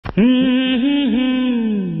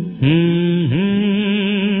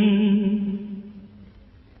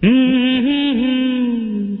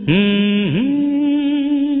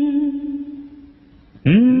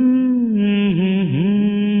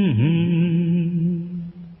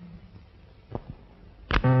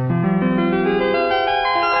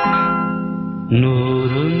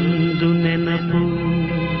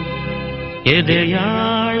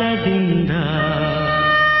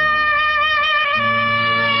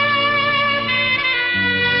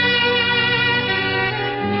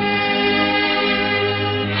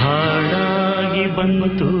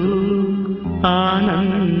ಬಂತು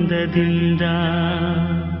ಆನಂದದಿಂದ.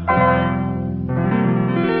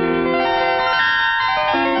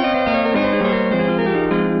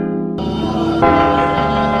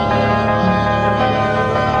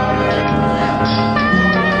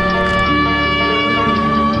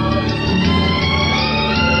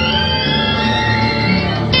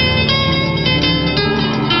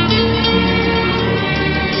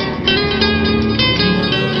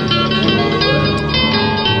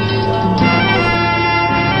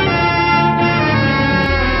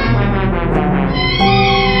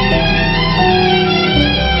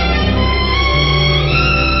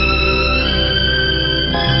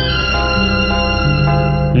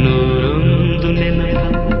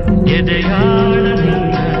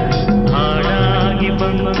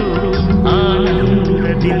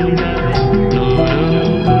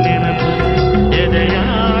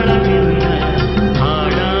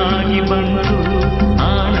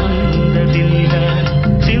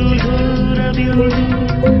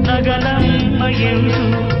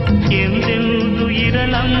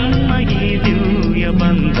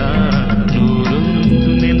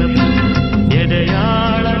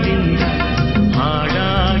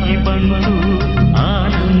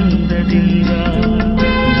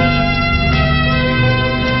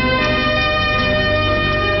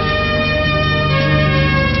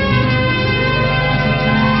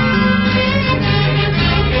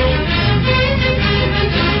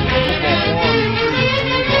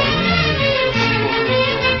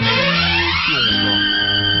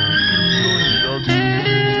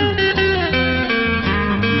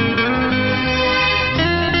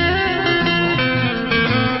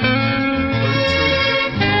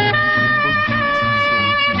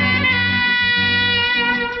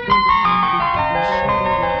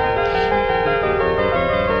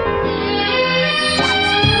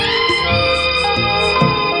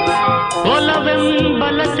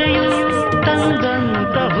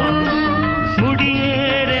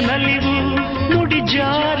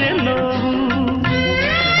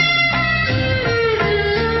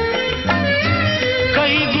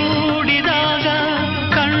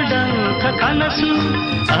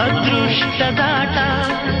 ಅದೃಷ್ಟದಾಟ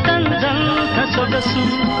ತಂದಂಥ ಸೊಗಸು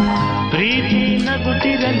ಪ್ರೀತಿ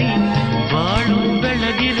ನಗುತ್ತಿರಲಿ ಬಾಳು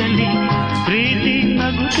ಬೆಳಗಿರಲಿ ಪ್ರೀತಿ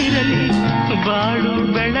ನಗುತ್ತಿರಲಿ ಬಾಳು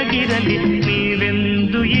ಬೆಳಗಿರಲಿ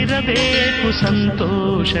ನೀವೆಂದು ಇರಬೇಕು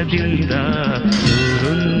ಸಂತೋಷದಿಂದ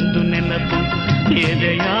ನೂರೊಂದು ನೆನಪು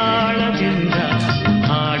ಎದೆಯಾಳದಿಂದ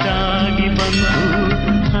ಹಾಡಾಗಿ ಬಂದು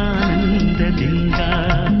ಆನಂದದಿಂದ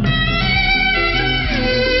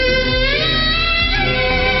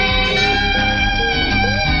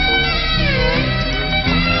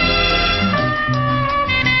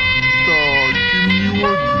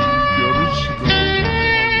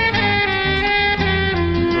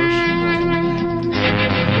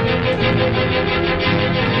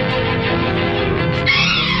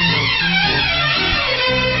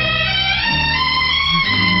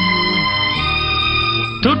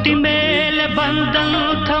ತುಟಿ ಮೇಲೆ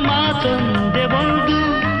ಬಂದಂಥ ಮಾತೊಂದೆ ಒಂದು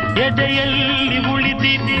ಎದೆಯಲ್ಲಿ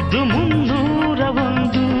ಉಳಿದಿದ್ದು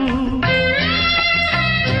 301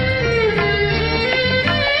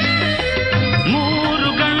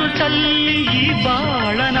 3 ಗಂಟಲ್ಲಿ ಈ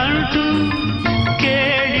ಬಾಳನಂಟು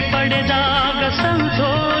ಕೇಳಿ ಪಡೆದಾಗ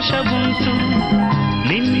ಸಂತೋಷವುಂಟು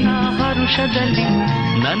ನಿನ್ನ ಹರುಷದಲ್ಲಿ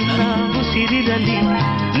ನನ್ನ ಉಸಿರಿರಲಿ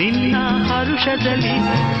ನಿನ್ನ ಹರುಷದಲ್ಲಿ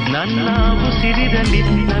ನನ್ನ ಉಸಿರಿರಲಿ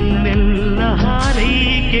ನನ್ನೆಲ್ಲ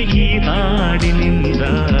ಹಾರೈಕೆ ಈ ಹಾಡಿನಿಂದ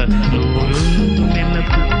ನೂರೊಂದು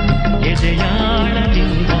ನೆನಪು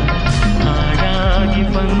ಎದೆಯಾಳದಿಂದ ಹಾಡಾಗಿ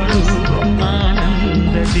ಬಂದು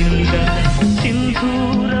ಆನಂದದಿಂದ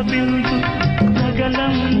ಸಿಂಧೂರ ಬಿಂದು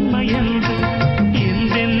ನಗಲಮ್ಮ ಎಂದು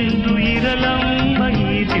ಎಂದೆಂದು ಇರಲಮ್ಮ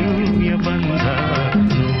ಈ ದಿವ್ಯ ಬಂದ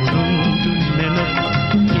ನೂರೊಂದು ನೆನಪು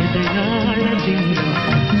ಎದೆಯಾಳದಿಂದ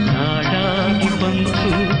ಹಾಡಾಗಿ ಬಂತು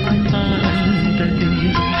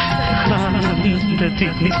ಆನಂದದಿಂದ ಆನಂದದಿಂದ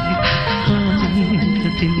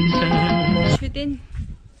ಆನಂದದಿಂದ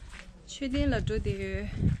确定了这的，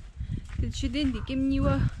确定的给你我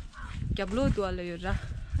夹不多了有啥？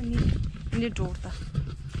你做的，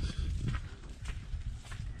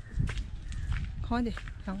好的，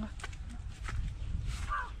两个。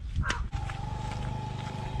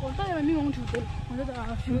我大爷没用出的，我这个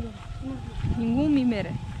学的。你我没买的。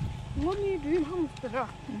我没注意他们在这儿。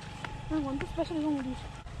我都不是用的。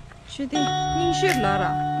确定，您学了啦？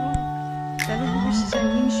但是不是说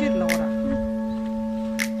您学了啦？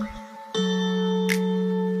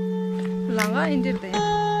啷个indirde?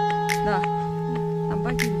 Da, am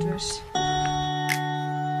băgat jos.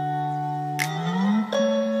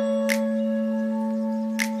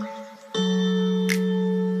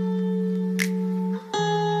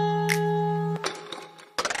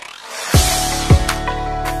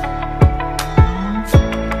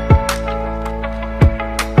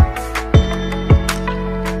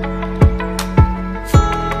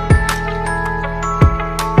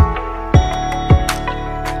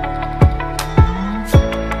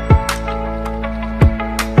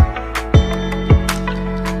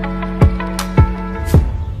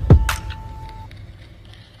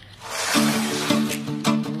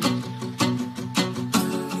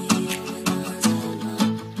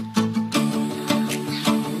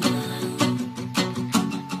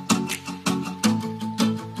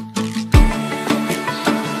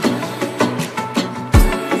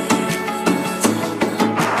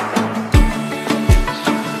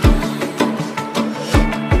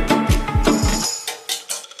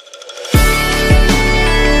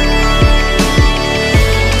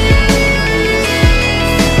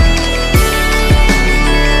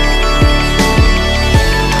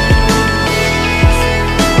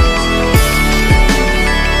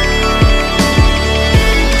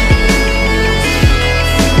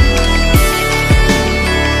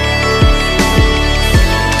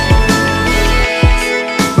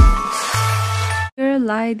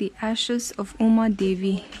 the ashes of Uma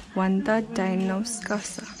Devi Vanda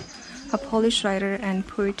Dinoskasa, a Polish writer and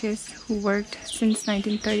poetess who worked since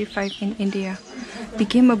 1935 in India,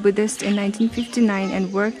 became a Buddhist in 1959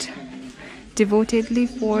 and worked devotedly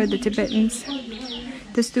for the Tibetans.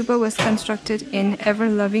 The stupa was constructed in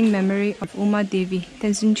ever-loving memory of Uma Devi,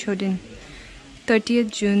 Tenzin Chodin, 30th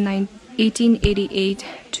June 1888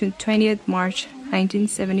 to 20th March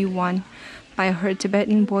 1971, by her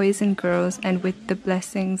Tibetan boys and girls, and with the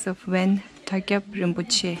blessings of Wen Tagyap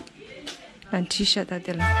Rinpoche. Lantisha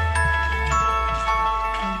Dadela.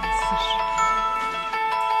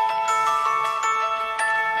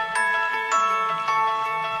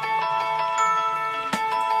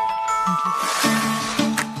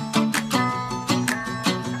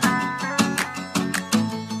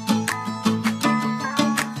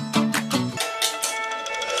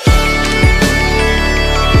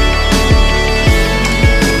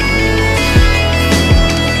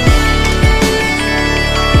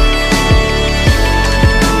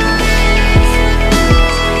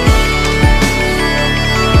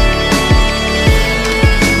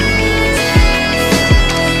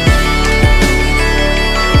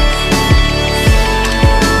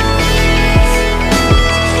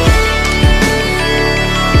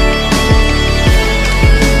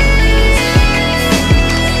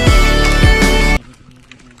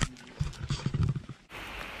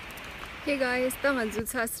 Hey guys, tanga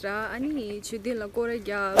jutsasra ani chudin la kore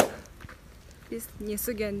gyab this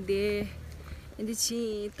nyesugan de indi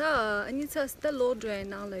chi ta ani chas ta lo dre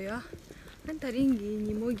na la ya an taringi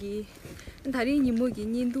nimogi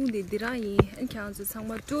nindung de dirai an kyang zu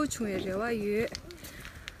sangma to chue rewa yu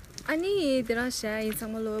ani dira sha in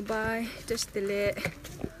sangma lo bai just le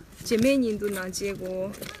jeme nindu na je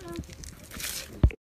go